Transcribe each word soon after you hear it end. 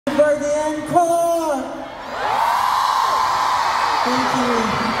Thank you.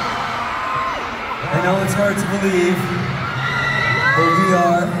 I know it's hard to believe, but we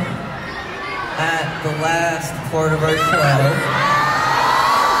are at the last part of our show.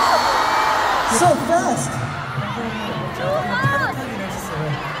 So fast.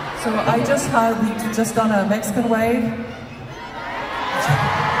 So I just heard we just done a Mexican wave.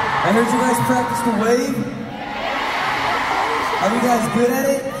 I heard you guys practice the wave. Are you guys good at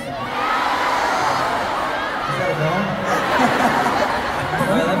it? Is that a no?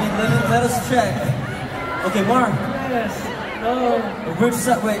 Alright, let us check. Okay, Mark. Yes. No. Which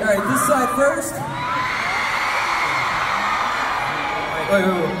side? Wait, alright, this side first. Wait.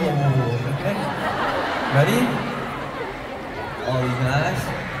 Okay. Ready? All you guys.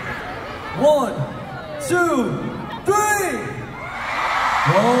 1, 2, 3!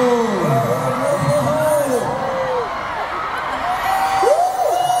 Whoa!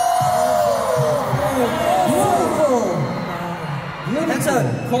 Next side,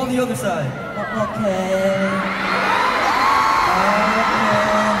 call the other side. Okay.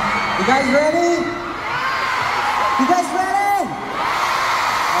 You guys ready? You guys ready?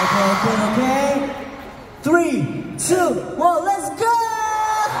 Okay. 3, 2, 1, let's go!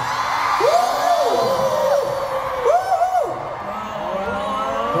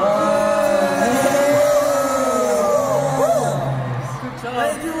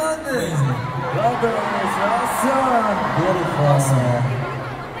 Thank you, London. London is awesome. Beautiful. Awesome.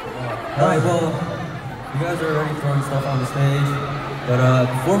 Alright, well, you guys are already throwing stuff on the stage, but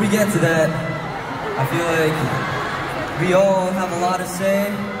before we get to that, I feel like we all have a lot to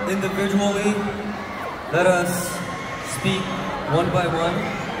say individually. Let us speak one by one.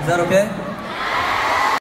 Is that okay?